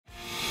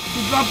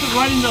dropped it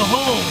right in the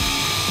hole.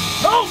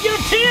 Oh, get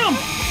a Tim!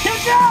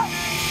 Catch up!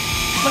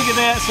 Look at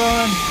that,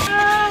 son.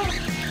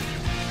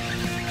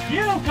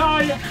 Get him,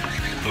 Kaya.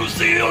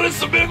 Lucille, this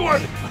is a big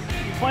one. You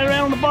play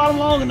around on the bottom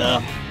long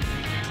enough,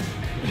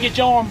 you get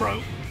your arm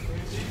broke.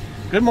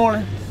 Good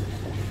morning.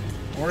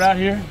 We're out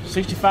here,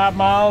 65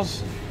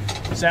 miles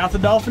south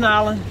of Dolphin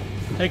Island.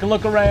 Take a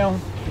look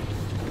around.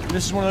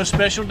 This is one of those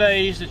special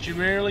days that you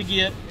rarely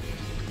get.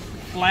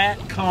 Flat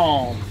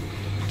calm.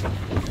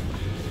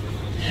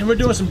 And we're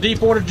doing some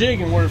deep water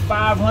jigging. We're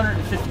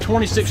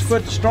 526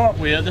 foot to start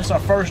with. This is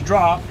our first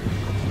drop.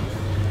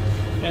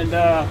 And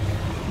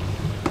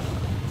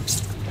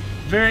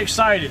very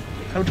excited.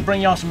 Hope to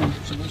bring y'all some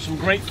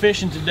great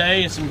fishing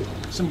today and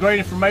some great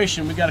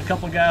information. We got a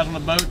couple of guys on the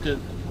boat that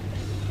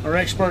are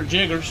expert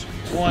jiggers.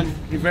 One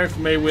you're very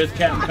familiar with,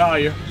 Captain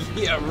Collier.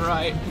 Yeah,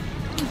 right.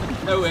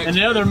 No expert. And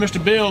the other,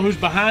 Mr. Bill, who's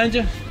behind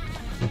you.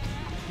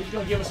 He's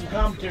going to give us some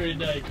commentary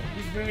today.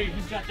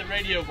 He's got the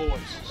radio voice,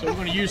 so we're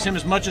going to use him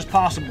as much as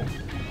possible.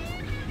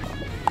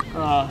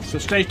 So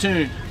stay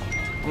tuned.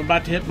 We're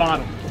about to hit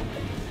bottom.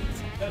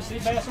 Got a sea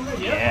bass on there?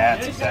 Yep. Yeah,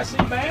 it's exactly.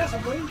 Got a sea bass,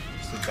 I believe.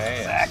 Sea bass.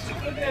 Exactly.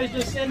 Look at that, he's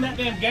just sending that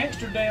damn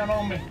gangster down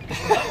on me.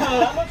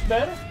 That looks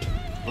better.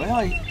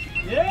 Well,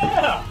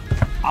 yeah.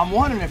 I'm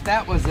wondering if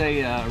that was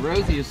a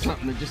Rosie or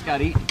something that just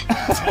got eaten.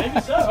 Maybe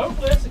so.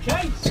 Hopefully that's the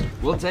case.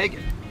 We'll take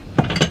it.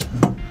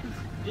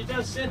 He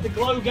just sent the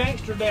glow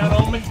gangster down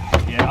on me.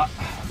 Yeah.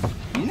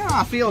 You know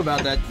how I feel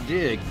about that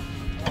jig.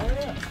 Oh,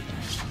 yeah.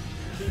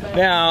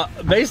 Now,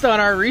 based on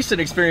our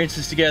recent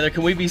experiences together,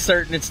 can we be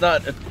certain it's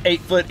not an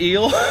 8-foot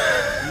eel?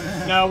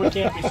 No, we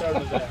can't be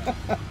certain of that.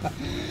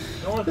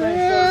 The only thing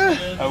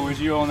certain is... Oh,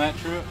 was you on that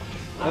trip?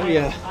 Oh,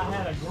 yeah. I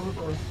had a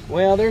grouper.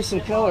 Well, there's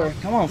some color.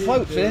 Come on,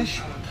 float fish.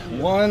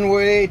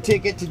 One-way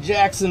ticket to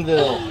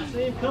Jacksonville.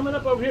 See him coming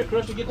up over here,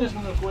 Chris. Get this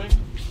one real quick.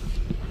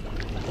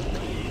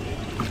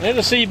 There's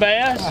a sea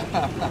bass,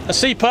 a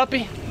sea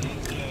puppy.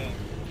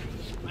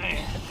 Man,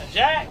 a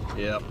jack.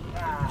 Yep.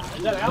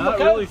 Is that Not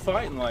really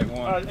fighting like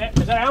one.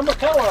 Is that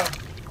Almaco?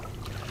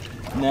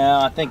 No,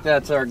 I think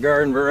that's our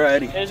garden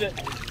variety. Is it?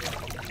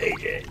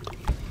 AJ.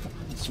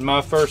 It's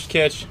my first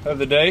catch of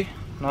the day.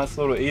 Nice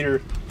little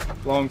eater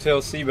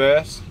long-tailed sea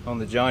bass on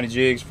the Johnny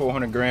Jigs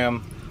 400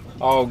 gram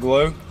all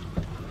glow.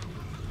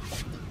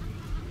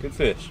 Good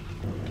fish.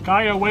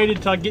 Kaya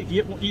waited till I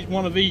eat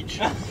one of each.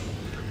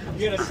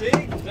 You got a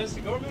sig? Is that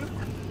cigar minnow?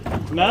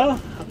 No,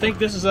 I think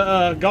this is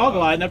a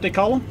goggle eye. Isn't that what they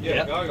call them?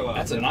 Yeah, goggle eye.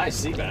 That's a nice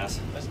sea bass.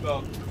 That's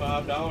about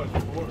 $5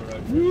 a quarter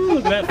right there. Ooh,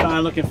 look at that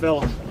fine-looking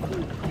fella.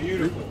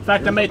 Beautiful. In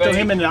fact, I may throw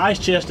him in the ice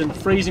chest and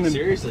freeze him and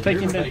take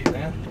him down.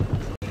 Man.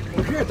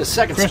 We're here at the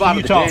second Chris, spot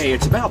of the Utah. day.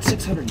 It's about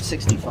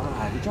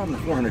 665. You're driving the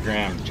 400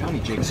 gram Johnny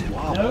Jig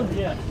Squab. No,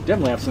 yeah.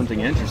 Definitely have something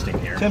interesting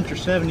here. Temperature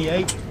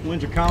 78,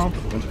 winds are calm.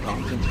 Winds are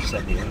calm, temperature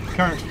 78.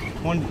 Current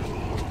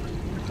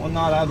one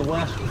knot out of the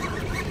west.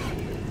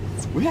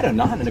 We had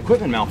an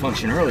equipment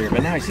malfunction earlier,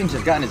 but now he seems to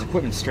have gotten his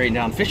equipment straightened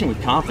down, fishing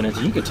with confidence,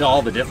 and you can tell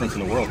all the difference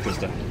in the world,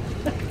 Krista.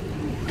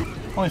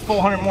 Only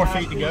 400 more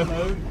feet to go.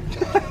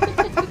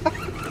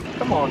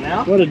 Come on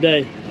now. What a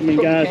day. I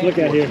mean, guys, look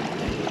out here.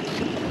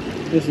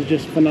 This is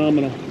just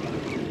phenomenal.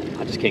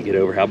 I just can't get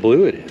over how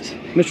blue it is.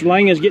 Mr.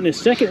 Lang is getting his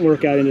second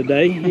workout in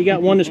today. He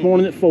got one this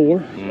morning at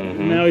 4.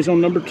 Now he's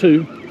on number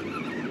 2.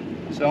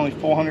 It's only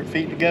 400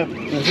 feet to go.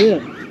 That's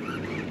it.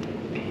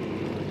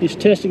 He's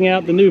testing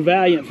out the new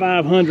Valiant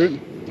 500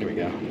 Here we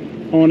go.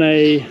 on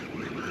a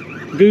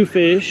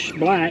goofish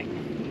black.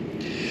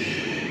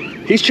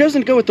 He's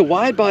chosen to go with the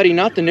wide body,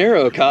 not the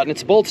narrow cotton.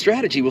 It's a bold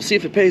strategy. We'll see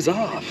if it pays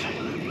off.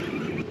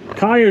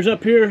 Collier's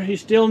up here.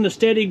 He's still in the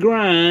steady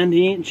grind.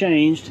 He ain't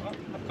changed.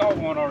 I caught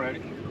one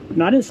already.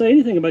 No, I didn't say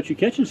anything about you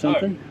catching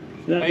something.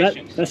 That's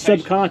Patience.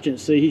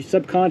 subconscious. See, he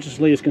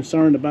subconsciously is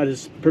concerned about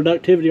his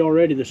productivity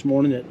already this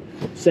morning at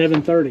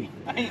 7:30.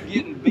 I ain't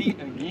getting beat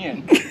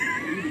again.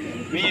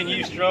 Me and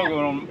you struggled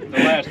on the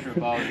last trip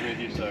I was with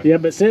you, so. Yeah,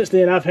 but since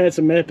then I've had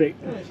some epic.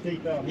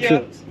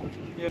 Yeah.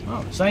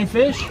 Oh, same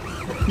fish?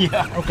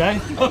 Yeah. Okay.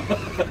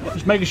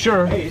 Just making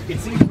sure. Hey, it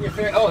seems to be a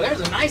fair... Oh, there's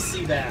a nice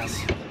sea bass.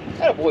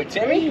 That boy,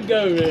 There Timmy. you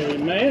go, there,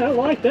 man. I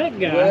like that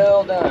guy.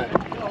 Well done.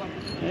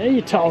 There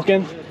you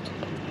talking.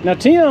 Now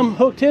Tim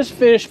hooked his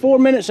fish 4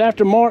 minutes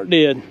after Mark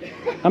did.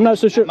 I'm not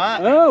so sure.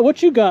 Oh,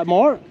 what you got,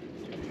 Mark?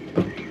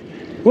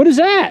 What is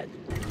that?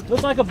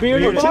 Looks like a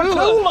bearded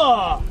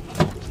Bartula.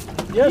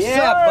 Yes, Yeah,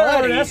 sir.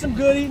 buddy. That's some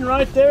good eating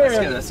right there.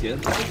 That's good.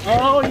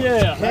 Oh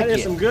yeah, that is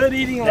yeah. some good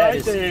eating That right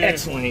is there.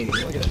 excellent eating.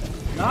 Look at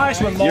that. Nice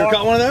one, Mark. You ever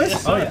caught one of those?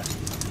 Yes, sir.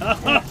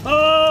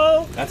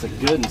 Oh, That's a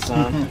good one,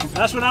 son.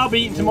 that's what I'll be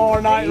eating tomorrow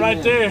night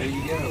right There there.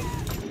 you go.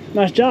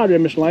 Nice job there,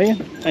 Mr. Lang.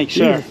 Thanks,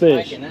 Beautiful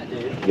fish. Liking that,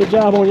 dude. Good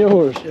job on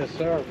yours. Yes,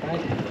 sir.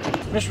 Thank you.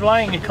 Mr.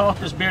 Lang had caught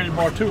this bearded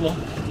Bartula.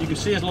 You can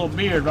see his little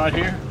beard right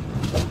here.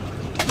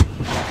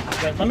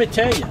 But let me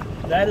tell you,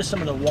 that is some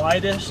of the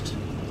widest,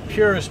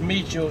 purest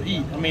meat you'll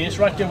eat. I mean, it's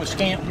right there with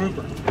scamp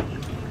grouper.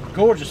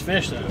 Gorgeous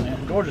fish though,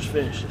 man. Gorgeous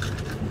fish.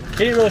 He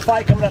didn't really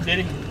fight coming up,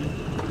 did he?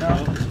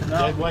 No.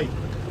 Dead weight.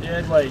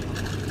 Dead weight.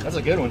 That's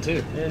a good one,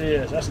 too. It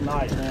is. That's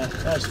nice, man.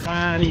 That's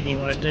fine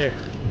eating right there.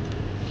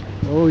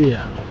 Oh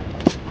yeah.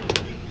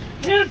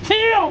 Get a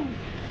Tim!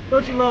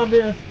 Don't you love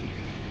this?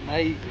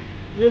 Hey.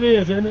 It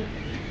is, isn't it?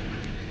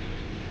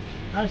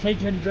 I just hate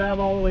you had to drive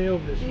all the way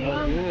over this.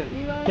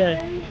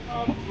 Okay.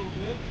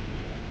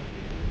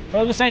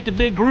 Well, this ain't the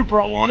big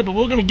grouper I wanted, but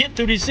we're gonna get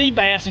through these sea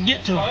bass and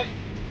get to them.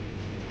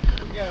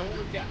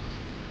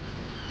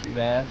 Sea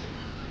bass.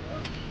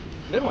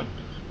 Good one.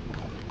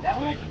 That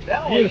one.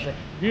 Beautiful,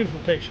 beautiful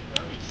picture.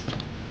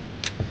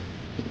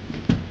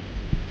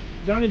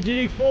 Johnny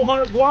Jig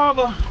 400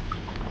 guava.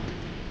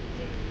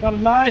 Got a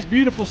nice,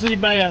 beautiful sea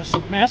bass.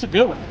 Man, that's a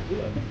good one.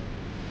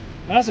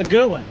 That's a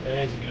good one.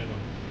 That's a good one.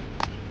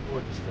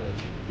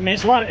 I mean,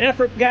 it's a lot of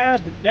effort, guys,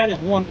 but that is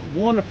one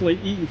wonderfully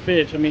eaten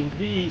fish. I mean,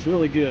 he eats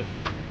really good.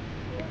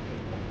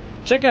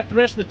 Check out the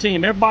rest of the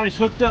team. Everybody's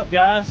hooked up,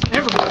 guys.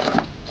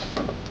 Everybody.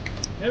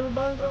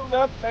 Everybody's hooked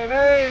up,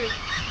 baby.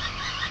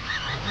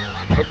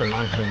 Hooking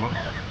line came up.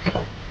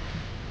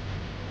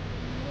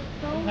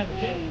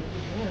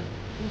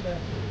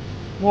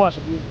 Boy, that's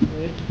a beautiful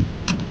fish.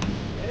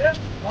 Yep.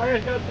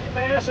 Larry's got a sea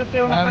bass up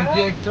there on the back.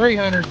 Jig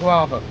 300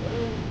 guava.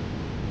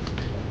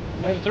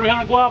 There's a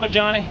 300 guava,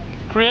 Johnny.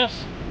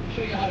 Chris,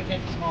 show you how to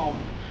catch a small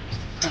one.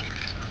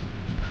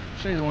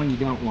 Show you the one you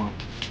don't want.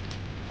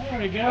 There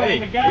we go. Hey,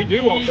 we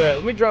do want that.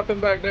 Let me drop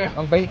him back down.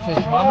 I'm bait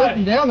fishing. I've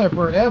been down there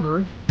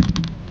forever.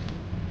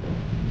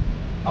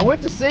 I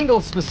went to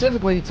singles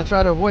specifically to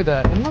try to avoid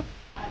that. And look,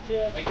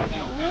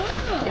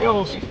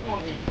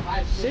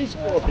 Sea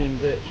scorpion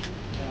fish.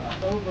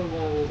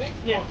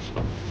 Yeah.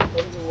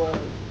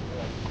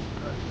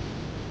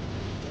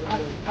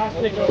 I'll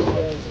stick over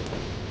there.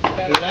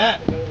 look at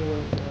that.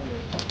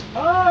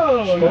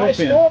 Oh, nice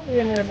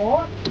scorpion there,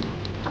 boy.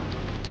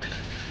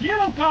 Get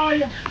him,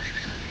 Collier.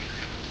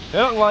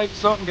 Felt like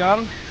something got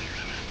him.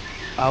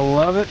 I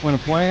love it when a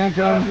plan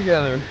comes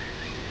together.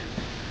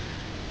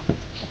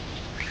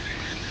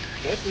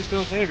 Definitely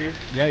feels heavier.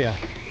 Yeah.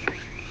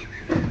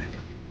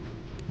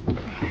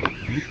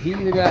 He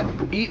either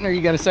got eaten or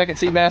you got a second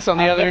sea bass on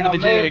the other end of the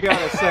jig. I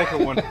got a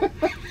second one.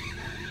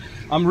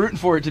 I'm rooting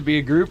for it to be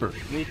a grouper.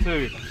 Me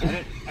too.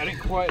 I didn't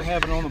quite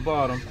have it on the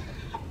bottom.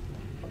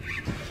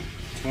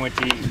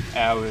 20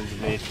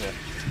 hours later.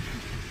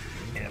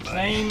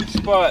 Same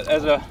spot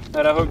as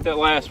that I hooked that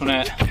last one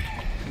at.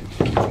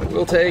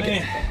 We'll take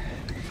it.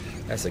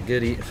 That's a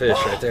good eating fish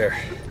right there.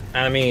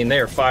 I mean, they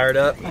are fired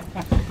up.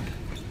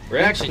 We're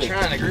actually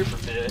trying to grouper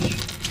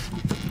fish.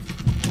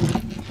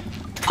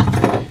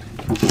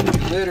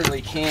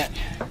 Literally can't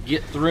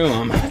get through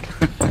them.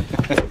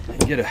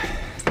 Get a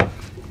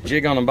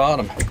jig on the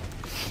bottom.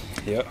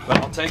 Yep. But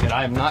I'll take it.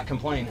 I am not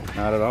complaining.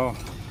 Not at all.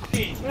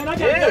 Man,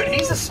 Dude,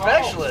 he's a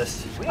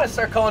specialist. We gotta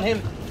start calling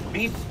him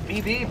B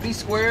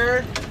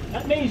squared.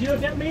 That means, you know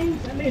what that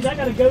means? That means I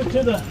gotta go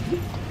to the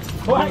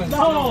black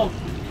dog.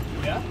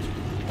 Yeah.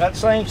 That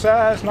same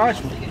size, nice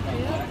one.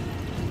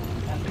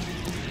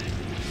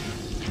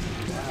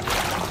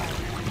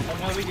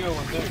 Another good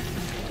one, too.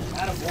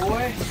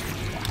 Attaboy.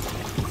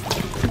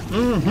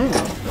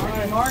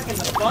 Alright, Mark and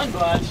the fun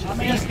bunch. I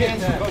may have to get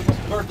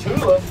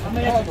Bartula. I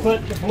may have to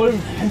put the blue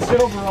and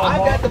silver on. I've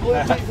Mark. got the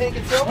blue, pink,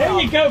 and silver. There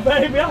you go,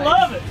 baby. I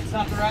love it. It's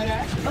not the right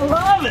action. I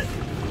love it.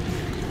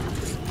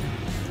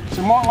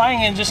 So Mark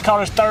Langan just caught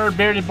his third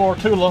bearded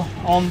Bartula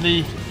on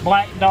the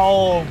black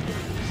dog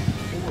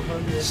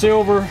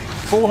silver,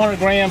 400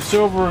 grams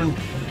silver and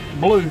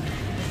blue.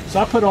 So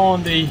I put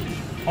on the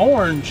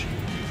orange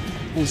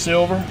and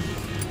silver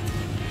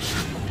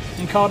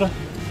and caught a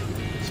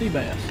sea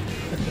bass.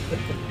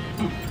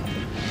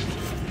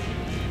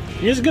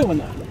 It's a good one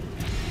though.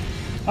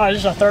 All right, this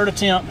is our third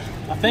attempt.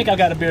 I think I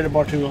got a bearded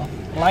Bartula.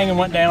 Langan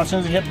went down as soon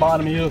as he hit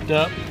bottom, he hooked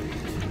up.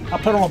 I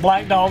put on a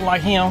black dog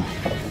like him.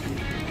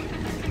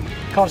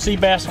 Caught a sea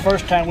bass the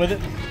first time with it,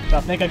 so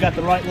I think I got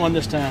the right one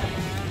this time.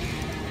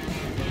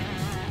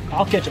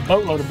 I'll catch a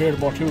boatload of bearded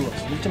Bartulas.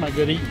 He's talking about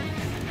good eating.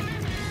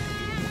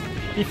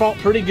 He fought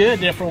pretty good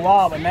there for a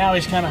while, but now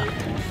he's kind of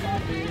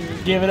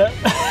give it up.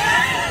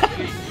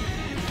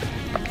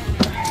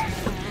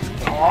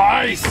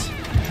 Nice!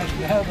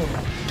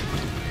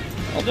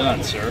 Well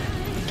done, sir.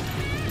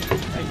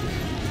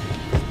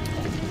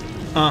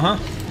 Uh-huh.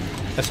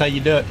 That's how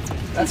you do it.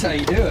 That's how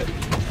you do it.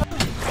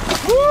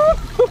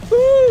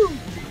 Woo-hoo-hoo!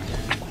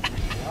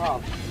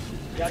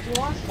 Got you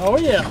one? Oh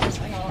yeah.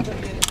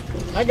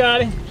 I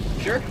got him.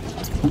 Sure.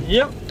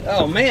 Yep.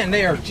 Oh man,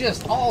 they are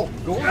just all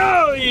gorgeous.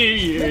 Oh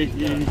yeah.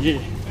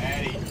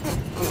 Fatty.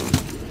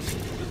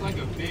 It's like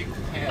a big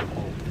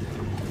tadpole.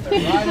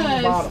 Right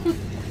on the bottom.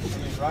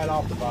 Right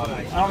off the bottom.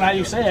 I don't know how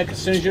you say it, because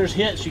as soon as yours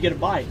hits, you get a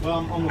bite. Well,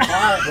 I'm on the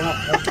bottom. Well,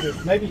 that's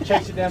good. Maybe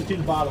chase it down to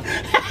the bottom. You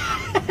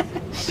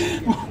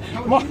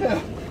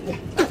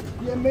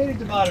haven't made it to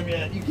the bottom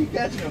yet. You keep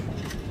catching them.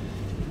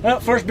 Well,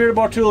 first bearded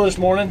Bartula this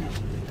morning.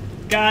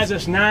 Guys,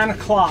 it's 9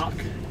 o'clock,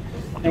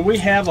 and we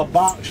have a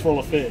box full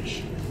of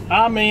fish.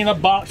 I mean a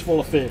box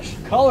full of fish.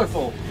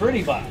 Colorful,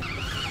 pretty box.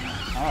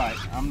 All right,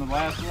 I'm the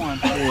last one.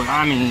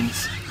 I mean,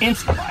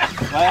 instant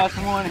bite. Last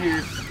one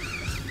here.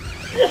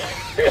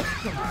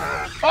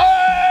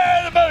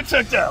 Oh, the boat's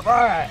hooked up. All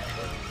right.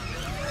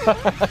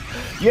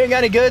 You ain't got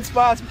any good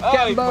spots,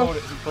 Captain Bo? He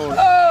pulled it.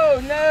 Oh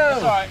no!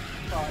 That's all right.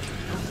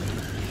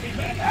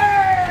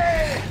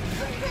 Hey!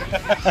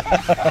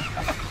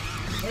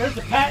 There's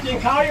the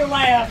patented Collier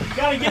laugh. You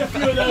gotta get a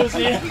few of those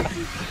in.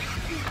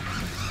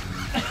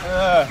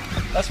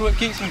 That's what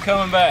keeps him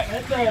coming back.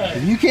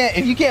 If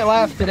you can't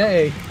laugh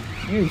today,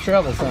 you're in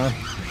trouble, son.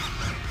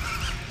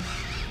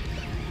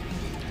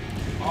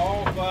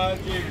 All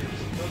 5 jiggers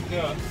hooked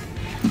up.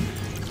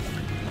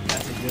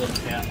 That's a good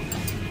cat.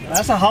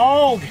 That's a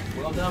hog.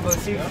 Well done,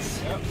 both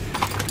seasons. Yep.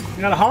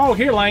 You got a hog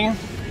here, Langan.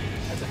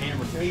 That's a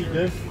hammer. There you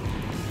do.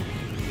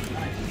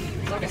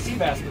 It's like a sea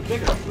bass, but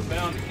bigger. We're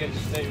bound to catch a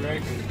state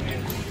record,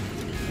 man.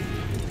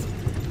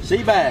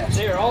 Sea bass.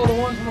 They are all the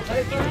ones from the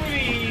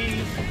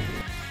 3,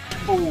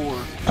 4.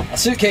 I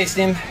suitcased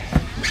him.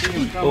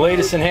 The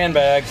latest in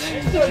handbags.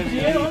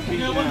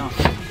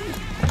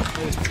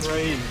 It's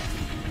crazy.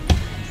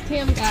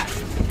 Tim got.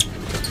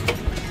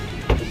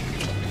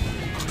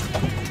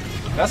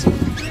 That's a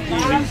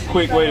easy,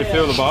 quick way to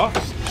fill the box.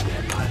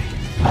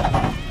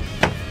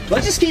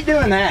 Let's just keep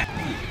doing that.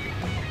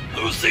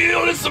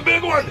 Lucille, this is a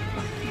big one.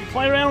 You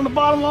play around on the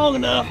bottom long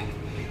enough,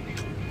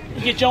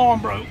 you get your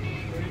arm broke.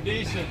 Pretty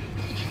decent.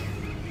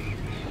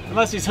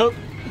 Unless he's hooked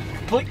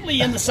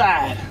completely in the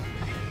side,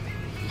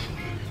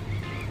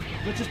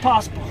 which is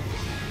possible.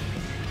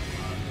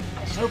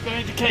 Let's hope that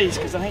ain't the case,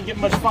 because I ain't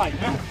getting much fight.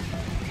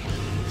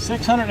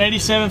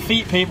 687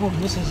 feet, people.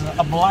 This is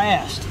a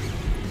blast.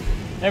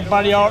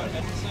 Everybody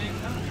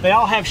they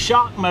all have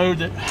shock mode.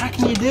 That how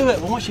can you do it?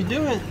 Well, once you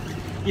do it,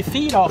 you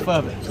feed off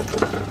of it.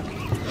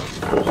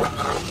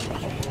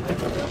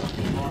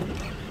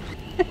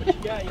 You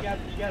got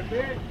a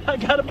beard? I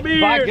got a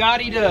beard. By God,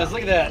 he does.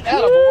 Look at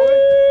that.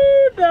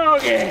 Woo,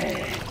 doggy.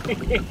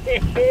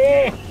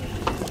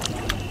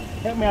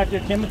 Help me out there,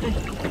 Timothy.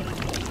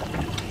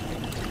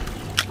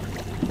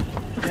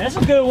 That's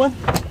a good one.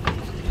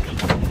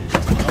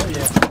 Oh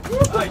yeah.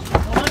 Nice.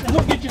 Don't let the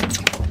hook get you.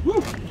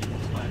 Woo.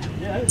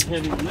 Yeah, that's a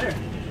heavy one there.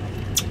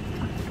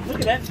 Look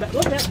at that.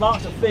 Look at that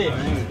box of fish.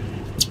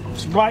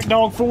 It's Black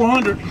Dog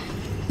 400.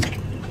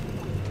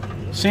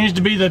 Seems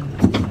to be the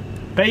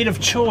bait of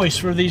choice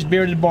for these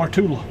bearded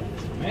Bartula.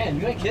 Man,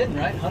 you ain't kidding,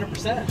 right?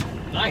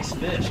 100%. Nice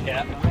fish,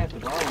 Cap. I have to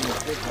borrow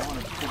this fish. I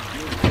want to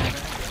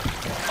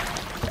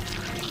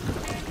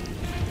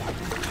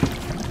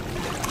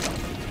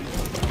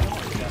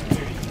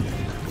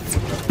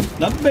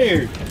Another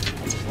beard.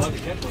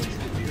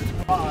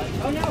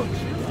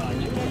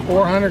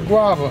 400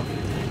 guava.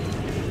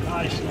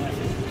 Nice.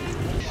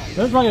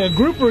 Looks like a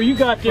grouper you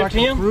got there, Like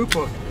Tim. a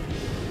grouper.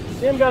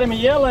 Tim got him a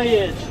yellow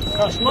edge.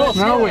 Small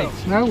Snowy, snow.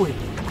 snowy.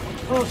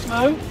 Oh,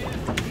 snow.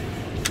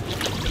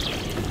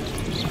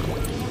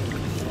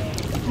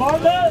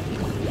 Smart duck.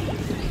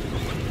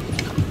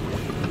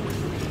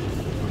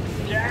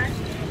 Jack.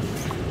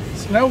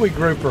 Snowy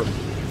grouper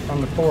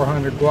on the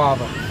 400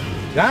 guava.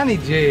 Johnny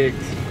jigs.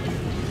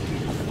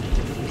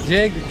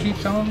 Jig that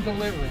keeps on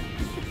delivering.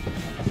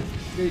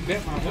 He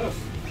bit my hook.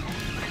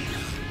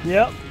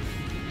 Yep.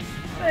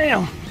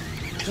 Damn.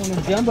 Some of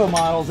the jumbo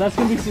models. That's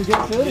gonna be some good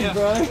footage, Yeah.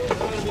 bro.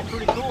 That'll be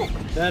pretty cool.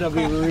 That'll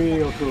be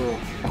real cool.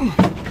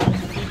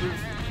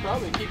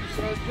 Probably keep your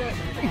size back.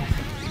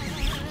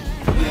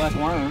 You like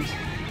worms?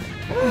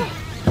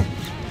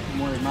 I'm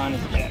worried mine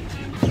is back.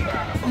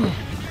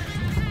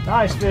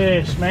 Nice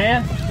fish,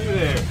 man.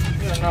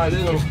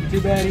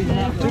 Too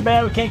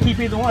bad we can't keep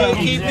either one of them.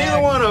 Keep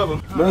either one of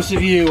them. Most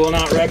of you will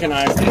not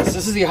recognize this.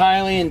 This is the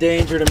highly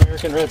endangered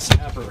American red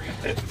snapper.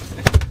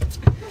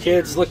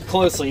 Kids, look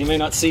closely. You may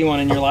not see one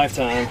in your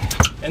lifetime.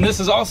 And this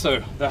is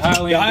also the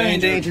highly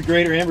endangered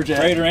greater amberjack.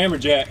 greater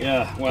amberjack.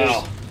 Yeah,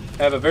 wow.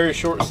 Have a very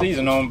short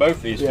season on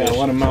both these fish. Yeah,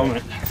 what a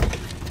moment.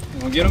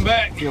 We'll get them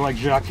back. Feel like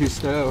Jacques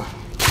Cousteau.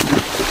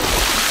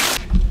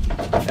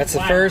 That's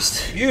the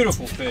first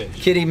Beautiful fish.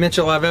 kitty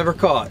Mitchell I've ever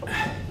caught.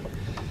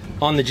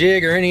 On the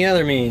jig or any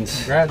other means.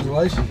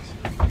 Congratulations.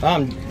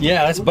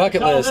 Yeah, that's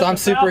bucket list. I'm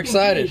super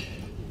excited.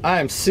 I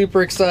am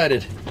super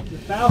excited. The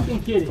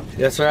Falcon Kitty.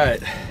 That's right.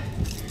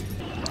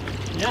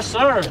 Yes,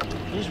 sir.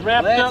 He's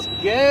wrapped Let's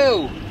up.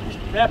 go.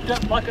 Wrapped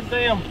up like a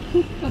damn.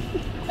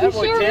 That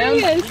boy, Sure Tim.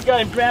 is. You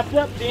got him wrapped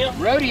up, Tim.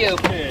 Rodeo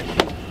fish.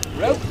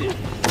 Roped it.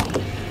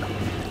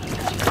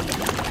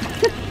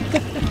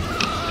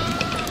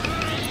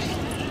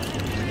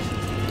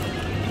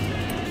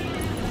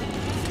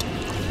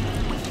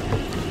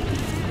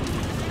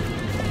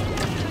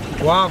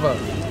 Guava.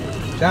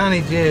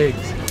 Johnny jigs.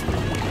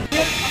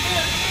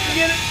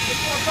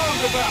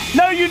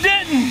 No, you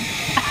didn't.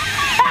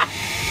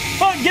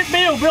 Look, get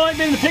Bill. Bill ain't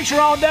been in the picture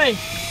all day.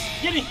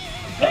 Get him.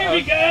 There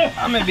we go.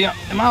 Am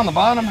I on the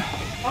bottom?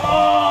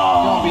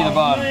 Oh, Don't be the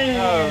bottom. man.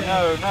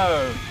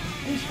 No.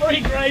 He's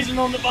free grazing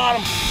on the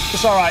bottom.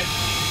 It's all right.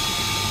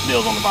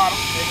 Bill's on the bottom.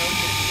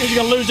 He's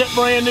gonna lose that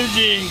brand new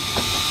jig.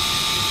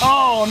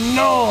 Oh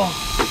no!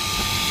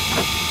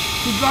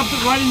 He dropped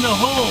it right in the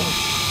hole.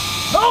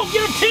 Oh,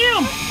 get him,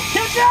 Tim!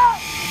 Catch up!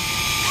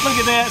 Look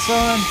at that,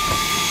 son.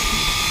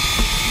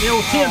 The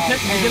old Tim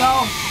picked to get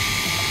off.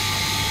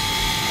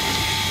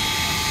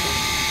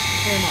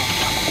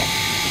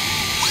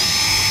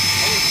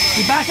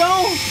 He back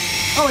on?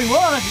 Oh, he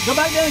was. Go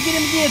back down and get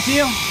him again,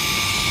 Tim.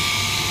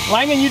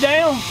 Langing you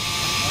down?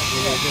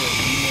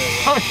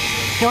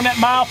 You on that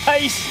mile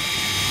pace?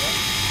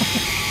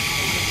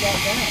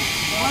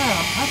 Wow,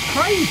 that's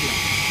crazy.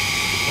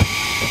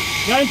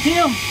 Got him,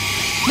 Tim?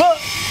 Look,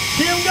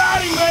 Tim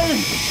got him,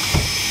 baby.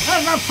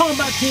 That's what I'm talking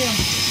about, Tim.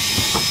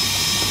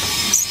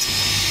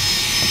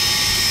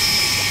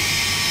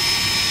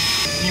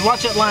 You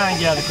watch that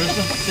line gather,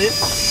 Krista. See it?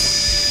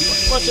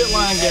 Watch that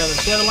line gather.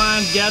 See how the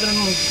line's gathering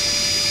on the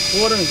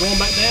water and going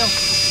back down?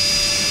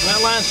 When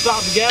that line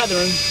stops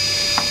gathering,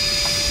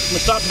 when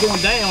it stops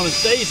going down and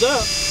stays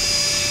up,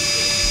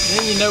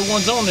 then you know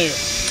one's on there.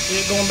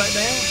 See it going back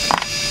down?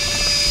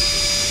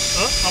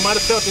 Oh, I might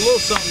have felt a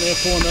little something there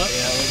pulling up.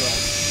 Yeah, look like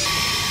it.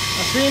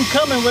 I see him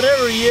coming,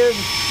 whatever he is.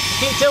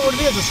 I can't tell what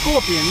it is, a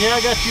scorpion. Yeah,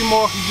 I got you,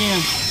 Mark, again.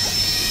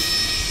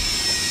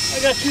 I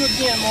got you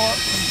again, Mark.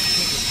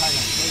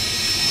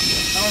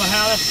 I don't know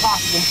how that's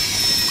possible.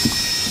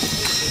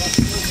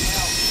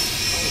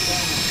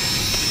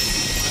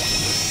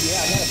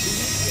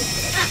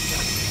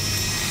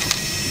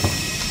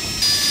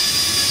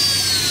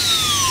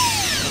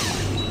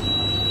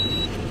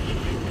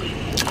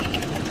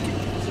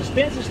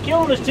 Suspense is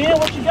killing us, Tim.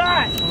 What you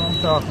got? What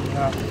I'm talking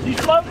about. You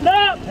floating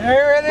up?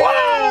 There it is.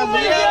 Wow,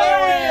 big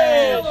yellow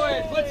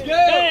edge. Let's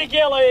go. Big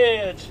yellow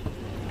edge.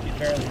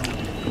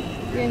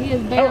 Yeah, he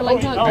is barely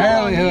hooked.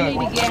 Barely You hooked.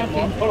 need to gap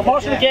him. Put a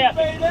mark in the gap.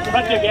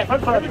 Right there, gap.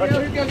 Right there.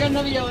 Here we go, got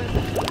another yellow.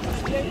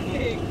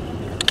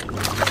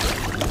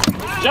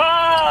 Good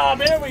job.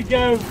 There we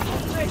go.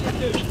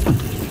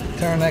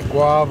 Turn that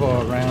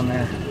guava around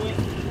there.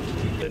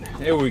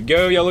 There we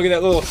go. Y'all look at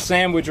that little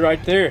sandwich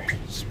right there.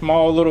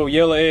 Small little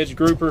yellow edge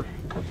grouper.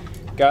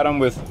 Got him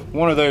with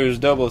one of those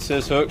double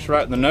assist hooks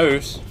right in the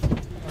nose.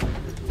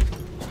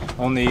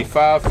 On the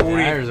 540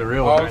 There's a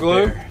real all one right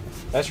glue. there.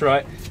 That's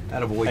right.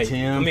 That a boy, Hey,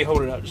 Tim. let me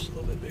hold it out just a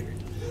little bit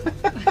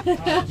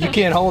bigger. You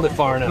can't hold it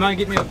far Come enough. on,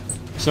 get me up.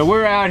 So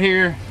we're out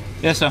here.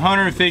 It's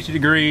 150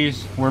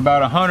 degrees. We're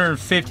about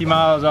 150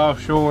 miles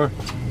offshore.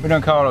 We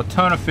done caught a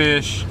ton of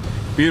fish.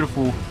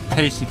 Beautiful,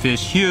 tasty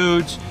fish.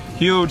 Huge,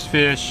 huge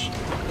fish.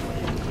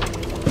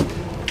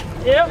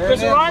 Yep,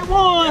 it's the right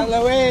one.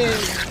 Yellow edge.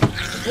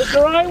 It's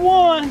the right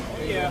one.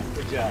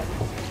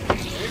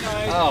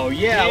 Oh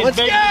yeah, He's let's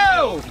big.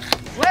 go!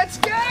 Let's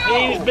He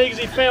ain't as go! big as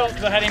he felt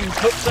because I had him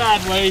hooked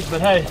sideways,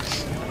 but hey.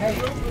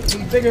 He's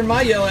bigger than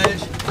my yellow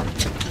edge.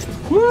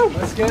 Woo!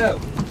 Let's go.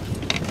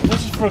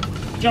 This is for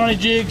Johnny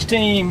Jig's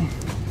team.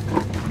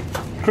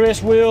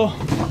 Chris, Will,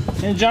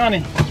 and Johnny.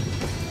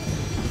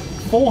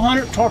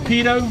 400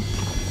 torpedo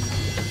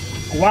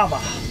guava.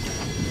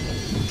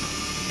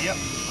 Yep.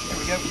 Here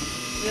we go.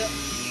 Yep.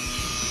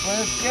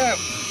 Let's go.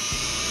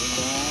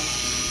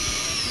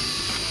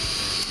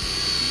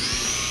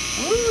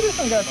 Woo, this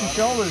one got some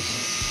shoulders.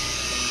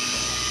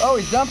 Oh,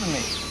 he's dumping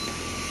me.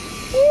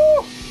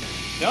 Woo!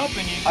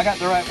 Dumping you. I got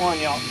the right one,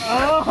 y'all.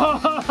 Oh,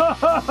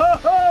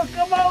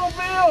 come on,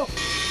 Bill.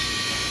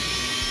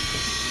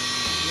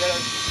 You got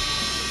a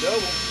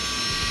double.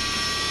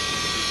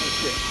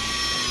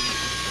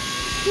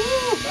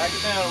 Woo! Back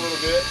it down a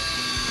little bit.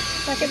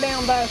 Back it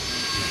down, though.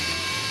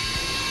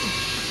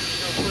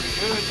 Feels pretty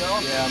good,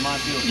 y'all. Yeah, mine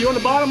feels You on the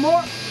bottom,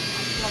 Mark?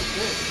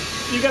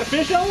 You got a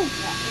fish on?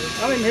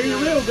 I didn't hear your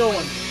reel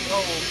going.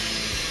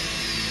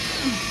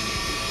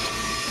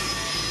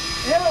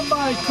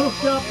 Everybody's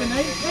cooked up in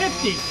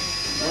 850,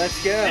 Let's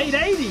go.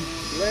 880.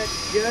 Let's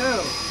go.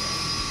 Are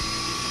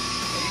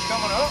you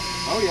coming up?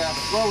 Oh yeah,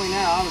 slowly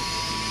now.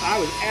 I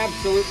was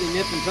absolutely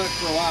nip and tuck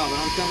for a while, but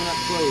I'm coming up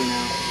slowly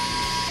now.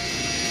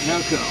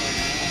 No go.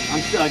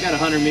 I got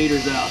 100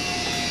 meters out.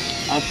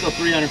 I'm still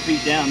 300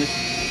 feet down.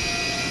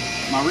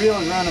 My reel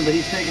is running, but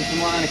he's taking some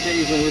line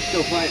occasionally. We're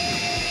still fighting.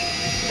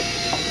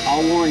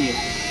 I'll warn you.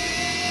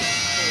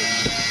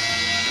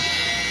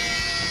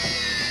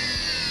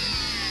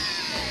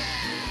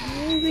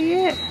 Where's he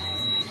at?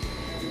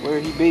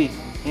 Where'd he be?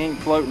 He ain't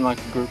floating like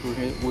a grouper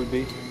would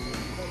be.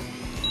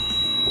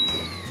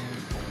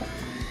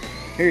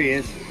 Here he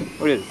is.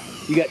 What is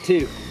it? You got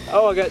two.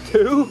 Oh, I got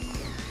two?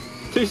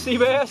 Two sea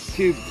bass?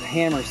 Two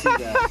hammer sea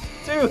bass.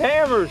 Two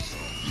hammers!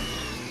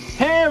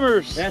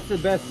 Hammers! That's the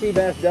best sea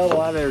bass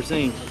double I've ever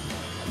seen.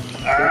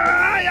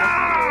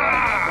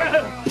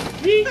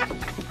 Yeet!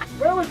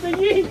 Where was the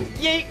yeet?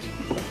 Yeet!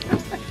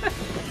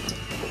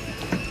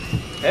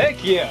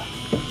 Heck yeah!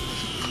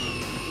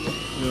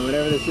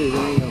 Whatever this is, it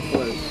ain't gonna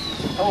float.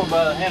 Hold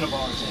by the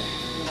handlebars.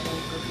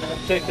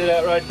 Check that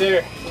out right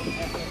there.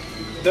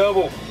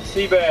 Double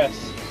sea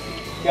bass.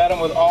 Got them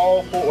with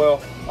all four,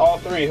 well, all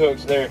three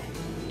hooks there.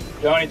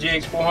 Johnny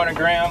Jig's 400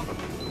 gram.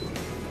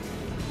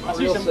 I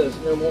see some.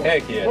 no more.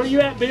 Heck yeah. Where you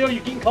at, Bill? You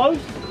getting close?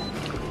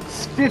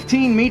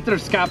 15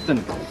 meters, Captain.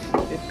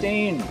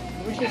 15.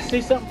 We should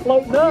see something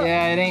floating up.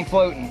 Yeah, it ain't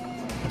floating.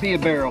 Be a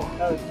barrel.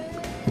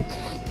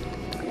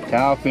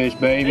 Towelfish,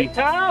 baby. Big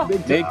towel.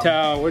 Big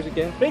towel. Where's it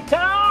at? Big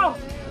towel.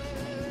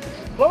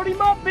 Float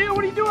him up, Bill.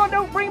 What are you doing?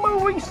 Don't bring him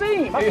over. We can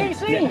see him. I can't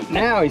see him.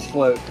 Now he's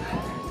floating.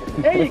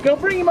 There you go.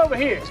 Bring him over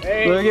here.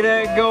 Hey. Look at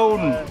that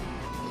golden.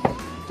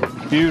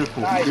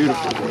 Beautiful,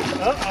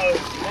 beautiful.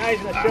 Uh-oh, now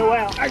he's gonna show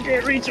out. I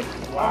can't reach him.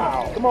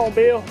 Wow. Come on,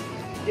 Bill.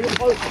 Get him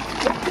closer.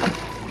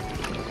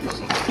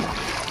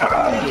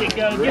 There you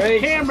go. Get the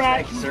camera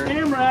action.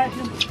 Camera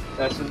action.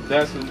 That's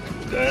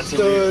a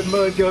stud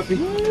mud guppy.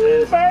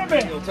 Ooh,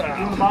 baby. Give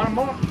him the bottom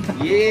mark.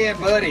 Yeah,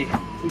 buddy.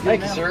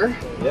 Thank you, sir.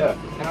 Yeah.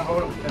 Can I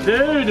hold it?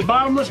 Dude, the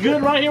bottom looks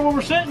good right here where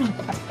we're sitting.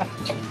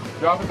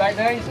 Drop it back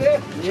down, you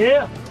said?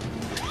 Yeah.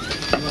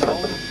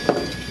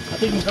 I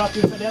think you can drop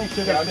this down. You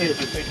still got fish.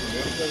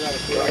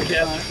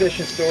 Broadcast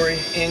fishing story.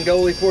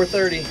 Angoli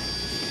 430.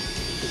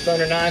 Just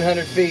under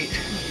 900 feet.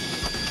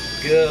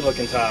 Good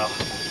looking tile.